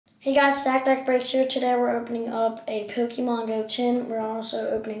Hey guys, Zach Deck Breaks here. Today we're opening up a Pokemon Go tin. We're also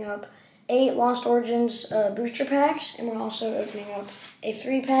opening up 8 Lost Origins booster packs, and we're also opening up a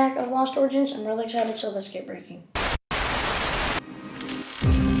 3-pack of Lost Origins. I'm really excited, so let's get breaking.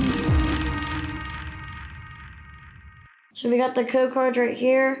 So we got the code cards right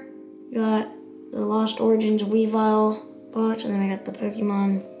here. We got the Lost Origins Weavile box, and then we got the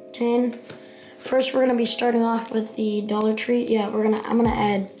Pokemon tin. First, we're gonna be starting off with the Dollar Tree. Yeah, I'm gonna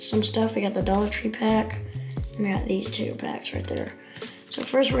add some stuff. We got the Dollar Tree pack, and we got these 2 packs right there. So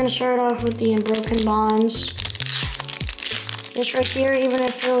first, we're gonna start off with the Unbroken Bonds. This right here, even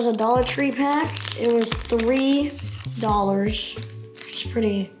if it was a Dollar Tree pack, it was $3, which is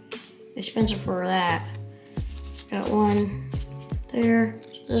pretty expensive for that. Got one there.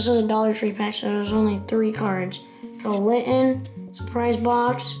 This is a Dollar Tree pack, so there's only 3 cards. Got a Litten, surprise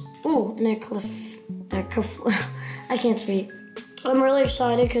box. Ooh, and I can't speak. I'm really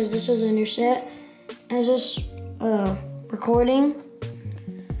excited because this is a new set. As this recording,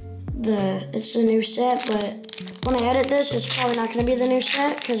 it's a new set, but when I edit this, it's probably not going to be the new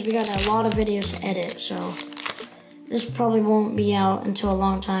set because we got a lot of videos to edit, so this probably won't be out until a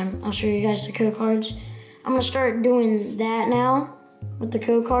long time. I'll show you guys the code cards. I'm going to start doing that now with the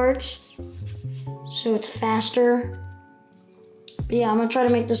code cards, so it's faster. But yeah, I'm gonna try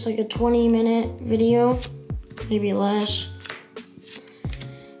to make this like a 20-minute video, maybe less.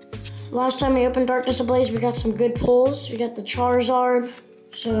 Last time we opened Darkness Ablaze, we got some good pulls. We got the Charizard,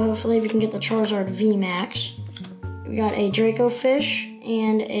 so hopefully we can get the Charizard VMAX. We got a Draco Fish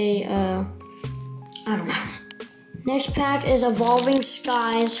and a, I don't know. Next pack is Evolving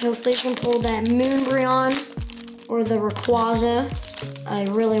Skies. Hopefully we can pull that Moonbreon or the Rayquaza. I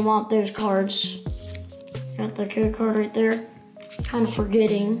really want those cards. Got the code card right there. Kind of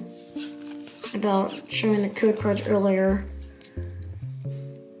forgetting about showing the code cards earlier.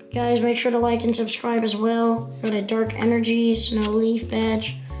 Guys, make sure to like and subscribe as well. Got a Dark Energy, Snow Leaf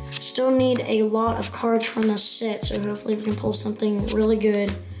badge. Still need a lot of cards from the set, so hopefully we can pull something really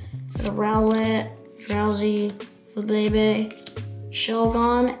good. Got a Rowlet, Drowsy, Flabebe,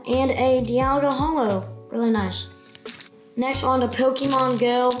 Shelgon, and a Dialga Holo. Really nice. Next on to Pokemon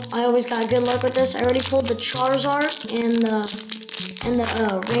Go. I always got good luck with this. I already pulled the Charizard and the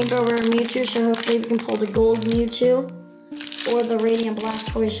Rainbow Rare Mewtwo, so hopefully we can pull the Gold Mewtwo or the Radiant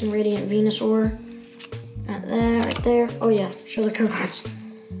Blastoise and Radiant Venusaur. Got that right there. Oh yeah, show the code cards.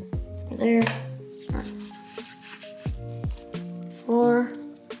 Right there. 4.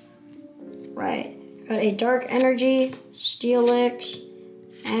 Right. Got a Dark Energy, Steelix,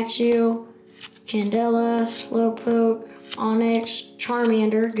 Axew, Candela, Slowpoke, Onix,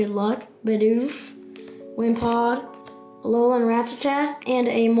 Charmander, good luck, Bidoof, Wimpod, Alolan Rattata, and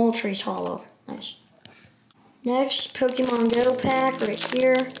a Moltres Holo. Nice. Next, Pokemon Go pack right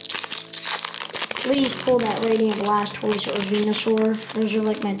here. Please pull that Radiant Blastoise or Venusaur. Those are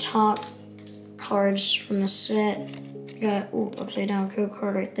like my top cards from the set. Got upside down code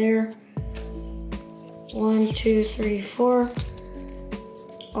card right there. 1, 2, 3, 4.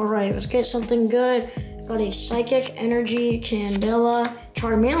 Alright, let's get something good. Got a Psychic Energy, Candela,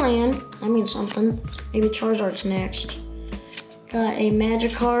 Charmeleon. That means something. Maybe Charizard's next. Got a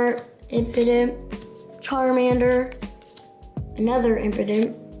Magikarp, Impidimp, Charmander, another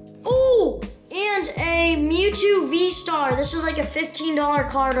Impidimp. Oh, and a Mewtwo V-Star. This is like a $15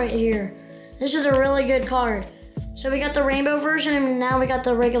 card right here. This is a really good card. So we got the rainbow version, and now we got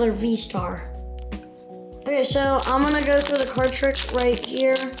the regular V-Star. Okay, so I'm gonna go through the card trick right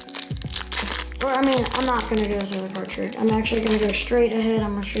here. Or, I mean, I'm not gonna go through the card trick. I'm actually gonna go straight ahead.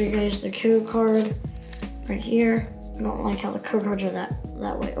 I'm gonna show you guys the code card right here. I don't like how the code cards are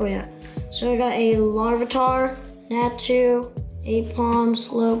that way. Oh yeah. So I got a Larvitar, Natu, Aipom,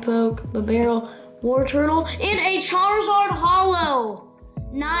 Slowpoke, Babero, Wartortle, and a Charizard Holo.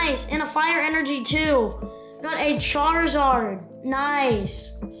 Nice, and a Fire Energy too. Got a Charizard.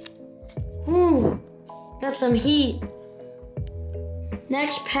 Nice. Whew. Got some heat.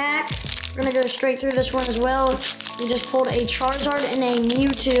 Next pack, we're gonna go straight through this one as well. We just pulled a Charizard and a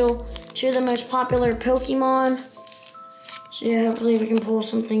Mewtwo, 2 of the most popular Pokemon. So yeah, hopefully we can pull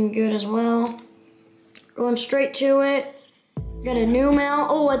something good as well. Going straight to it. Got a Numel.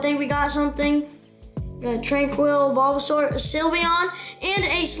 Oh, I think we got something. Got a Tranquil, Bulbasaur, Sylveon, and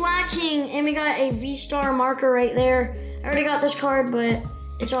a Slaking. And we got a V-Star marker right there. I already got this card, but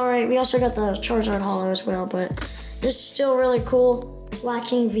it's alright. We also got the Charizard Holo as well, but this is still really cool.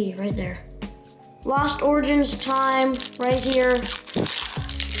 Slaking V right there. Lost Origins time right here.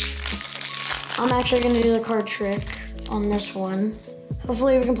 I'm actually gonna do the card trick on this one.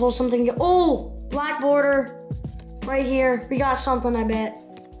 Hopefully we can pull something good. Oh, black border right here. We got something, I bet.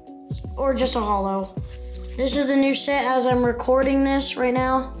 or just a holo. This is the new set as I'm recording this right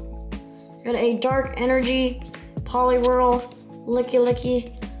now. Got a Dark Energy, Poliwhirl,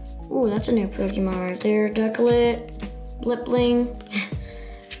 Licky. Ooh, that's a new Pokemon right there. Ducklet, Blipling,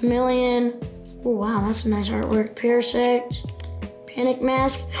 Chameleon. Ooh, wow, that's a nice artwork. Parasect, Panic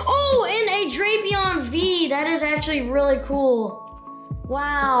Mask. Oh, and a Drapion V. That is actually really cool.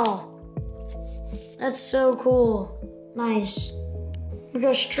 Wow. That's so cool. Nice. We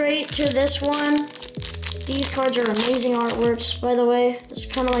go straight to this one. These cards are amazing artworks, by the way. It's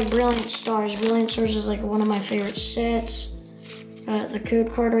kind of like Brilliant Stars. Brilliant Stars is like one of my favorite sets. Got the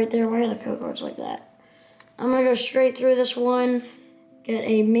code card right there. Why are the code cards like that? I'm going to go straight through this one. Get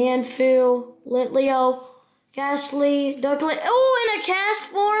a Manfu, Litleo, Ghastly, Ducklet. Oh, in a cast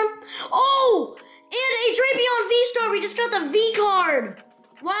form. Oh, and a Drapion V-Star. We just got the V card.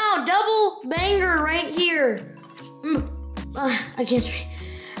 Wow, double banger right here. I can't speak.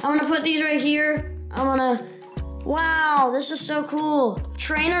 I'm going to put these right here. Wow, this is so cool.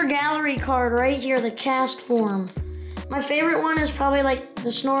 Trainer Gallery card right here, the cast form. My favorite one is probably like the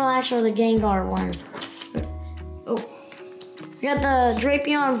Snorlax or the Gengar one. Oh, we got the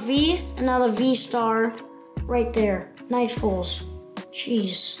Drapion V and now the V-Star right there. Nice pulls.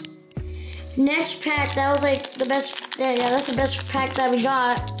 Jeez. Next pack, that was like the best, yeah, that's the best pack that we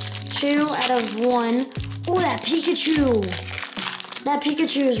got. 2 out of 1. Oh, that Pikachu. That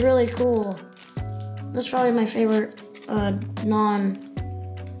Pikachu is really cool. That's probably my favorite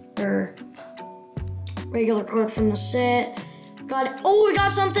regular card from the set. Got it. Oh, we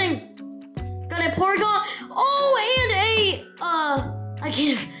got something. Got a Porygon. Oh, and a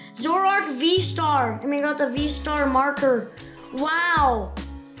Zoroark V-Star. And we got the V-Star marker. Wow.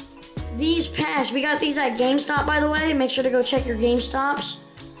 These packs, we got these at GameStop, by the way. Make sure to go check your GameStops,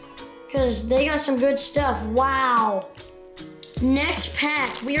 because they got some good stuff. Wow. Next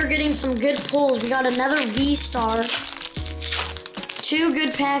pack, we are getting some good pulls. We got another V-Star. 2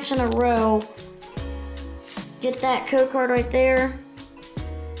 good packs in a row. Get that code card right there.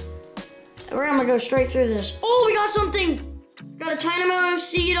 We're gonna go straight through this. Oh, we got something. Got a Tynamo,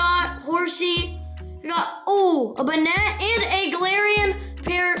 Seedot, Horsey. We got, oh, a Banette and a Galarian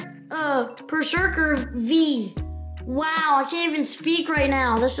Berserker V. Wow, I can't even speak right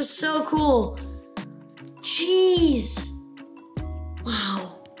now. This is so cool. Jeez.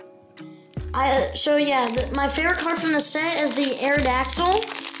 Wow. So yeah, my favorite card from the set is the Aerodactyl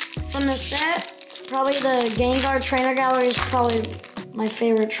from the set. Probably the Gengar Trainer Gallery is probably my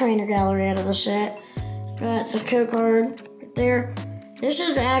favorite Trainer Gallery out of the set. Got the code card right there. This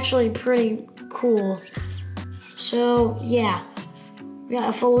is actually pretty cool. So yeah, we got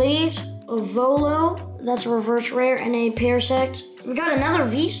a Phalanx, a Volo, that's a reverse rare, and a Parasect. We got another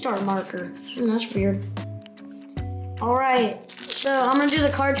V-Star marker. That's weird. All right. So I'm gonna do the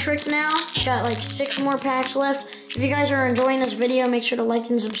card trick now. Got like 6 more packs left. If you guys are enjoying this video, make sure to like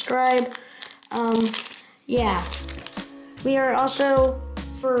and subscribe. Yeah. We are also,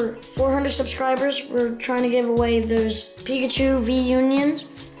 for 400 subscribers, we're trying to give away those Pikachu V-Union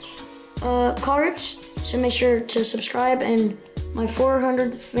cards. So make sure to subscribe, and my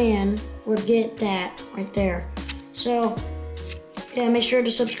 400th fan would get that right there. So, yeah, make sure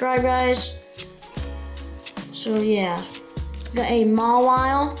to subscribe, guys. So, yeah. Got a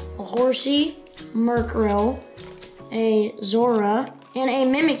Mawile, a Horsey, Murkrow, a Zora, and a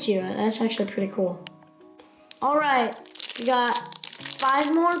Mimikyu. That's actually pretty cool. Alright, we got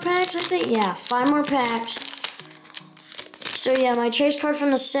 5 more packs, I think? Yeah, 5 more packs. So yeah, my chase card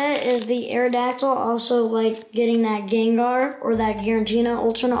from the set is the Aerodactyl. Also like getting that Gengar or that Giratina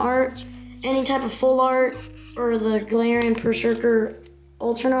alternate art. Any type of full art, or the Galarian Berserker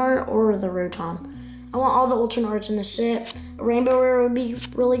alternate art, or the Rotom. I want all the alternate arts in the set. A Rainbow Rare would be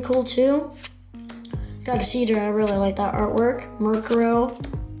really cool too. Got a Seadra, I really like that artwork. Murkrow.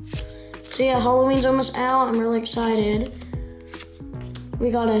 So yeah, Halloween's almost out. I'm really excited. We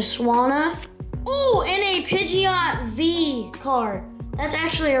got a Swanna. Oh, and a Pidgeot V card. That's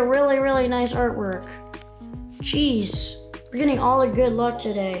actually a really, really nice artwork. Jeez, we're getting all the good luck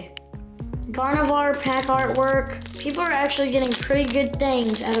today. Gardevoir pack artwork. People are actually getting pretty good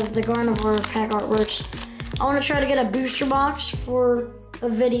things out of the Gardevoir pack artworks. I want to try to get a booster box for a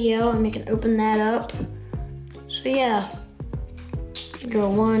video, and we can open that up. So yeah, go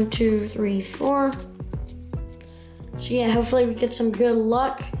 1, 2, 3, 4. So yeah, hopefully we get some good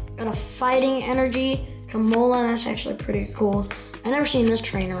luck. Got a Fighting Energy, Kamola, that's actually pretty cool. I've never seen this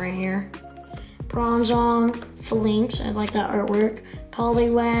trainer right here. Bronzong, Phalanx, I like that artwork.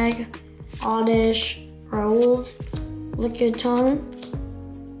 Poliwag, Oddish, Raoul, Lickitung.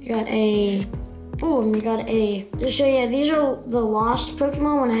 You got a Oh, and we got a, so yeah, these are the lost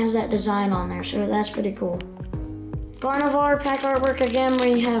Pokemon when it has that design on there, so that's pretty cool. Gardevoir pack artwork again,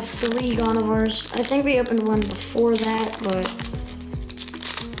 we have 3 Gardevoirs. I think we opened one before that, but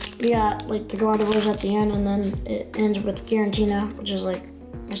we got like the Gardevoirs at the end, and then it ends with Giratina, which is like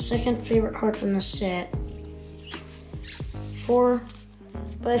my second favorite card from this set. 4.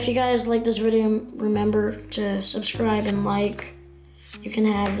 But if you guys like this video, remember to subscribe and like. You can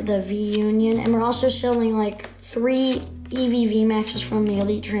have the V-Union, and we're also selling like 3 EV VMAXs from the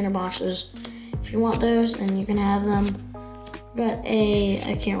Elite Trainer boxes. If you want those, then you can have them. Got a,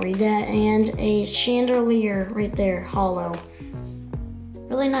 I can't read that, and a Chandelier right there, hollow.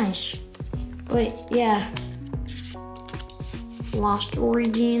 Really nice. Wait, yeah. Lost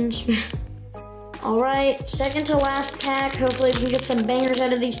Origins. Alright, second to last pack. Hopefully we can get some bangers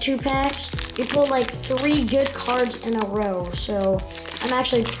out of these 2 packs. We pulled like 3 good cards in a row, so I'm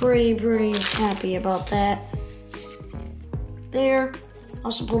actually pretty happy about that. There.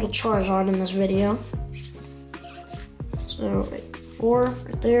 Also pulled a Charizard in this video. So, 4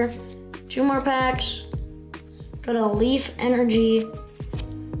 right there. 2 more packs. Got a Leaf Energy.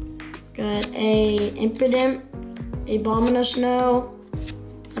 Got a Impidimp. A Abomasnow.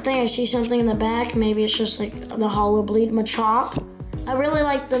 I think I see something in the back. Maybe it's just like the Hollow Bleed Machop. I really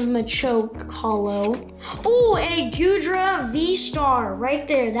like the Machoke Hollow. Oh, a Goodra V-Star right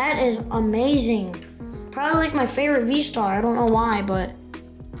there. That is amazing. Probably like my favorite V-Star. I don't know why, but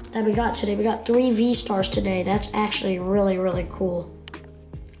that we got today. We got 3 V-Stars today. That's actually really cool.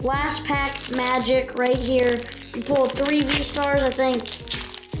 Last pack magic right here. We pulled 3 V-Stars, I think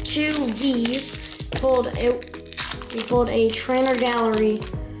 2 Vs. We pulled a Trainer Gallery.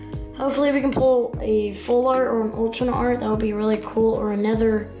 Hopefully we can pull a full art or an alternate art. That would be really cool. Or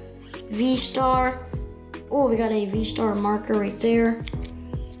another V-Star. Oh, we got a V-Star marker right there.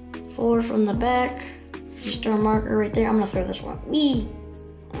 4 from the back. V-Star marker right there. I'm gonna throw this one. Wee!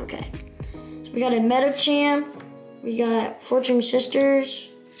 Okay. So we got a Medicham. We got Fortune Sisters.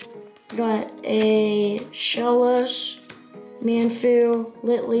 We got a Shellos. Manfu.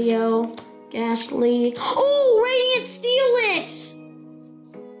 Litleo. Ghastly. Oh, Radiant Steelix!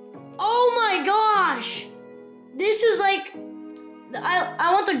 Oh my gosh! This is like,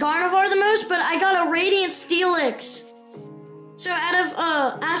 I want the Gardevoir the most, but I got a Radiant Steelix. So out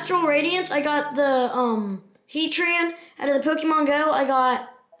of Astral Radiance, I got the Heatran. Out of the Pokemon Go, I got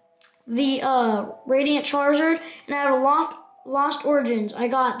the Radiant Charizard. And out of Lost Origins, I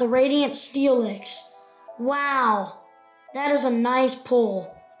got the Radiant Steelix. Wow. That is a nice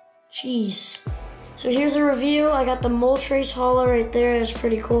pull. Jeez. So here's the review. I got the Moltres Hollow right there. It's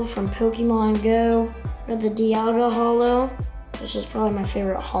pretty cool from Pokemon Go. Got the Dialga Hollow, which is probably my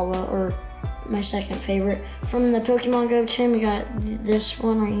favorite Hollow, or my second favorite. From the Pokemon Go team, we got this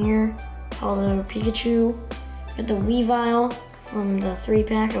one right here, Hollow Pikachu. Got the Weavile from the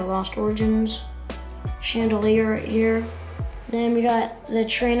 3-pack of Lost Origins. Chandelier right here. Then we got the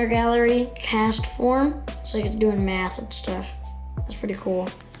Trainer Gallery Cast Form. It's like it's doing math and stuff. That's pretty cool.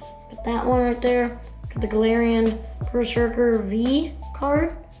 Got that one right there. Got the Galarian Berserker V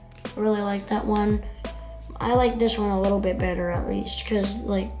card. I really like that one. I like this one a little bit better at least, because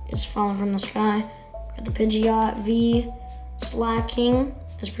like it's falling from the sky. Got the Pidgeot V Slacking.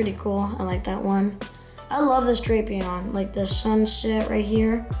 That's pretty cool. I like that one. I love this Drapion, like the sunset right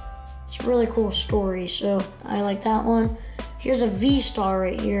here. It's a really cool story, so I like that one. Here's a V-Star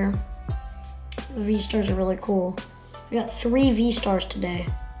right here. The V-Stars are really cool. We got 3 V-Stars today.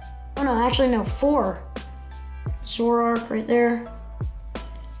 Oh no, actually no, 4. Zoroark right there.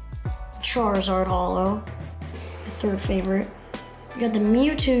 Charizard Hollow, my 3rd favorite. We got the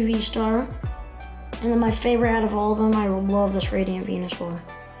Mewtwo V-Star. And then my favorite out of all of them, I love this Radiant Venusaur.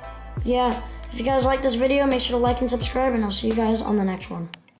 Yeah, if you guys like this video, make sure to like and subscribe, and I'll see you guys on the next one.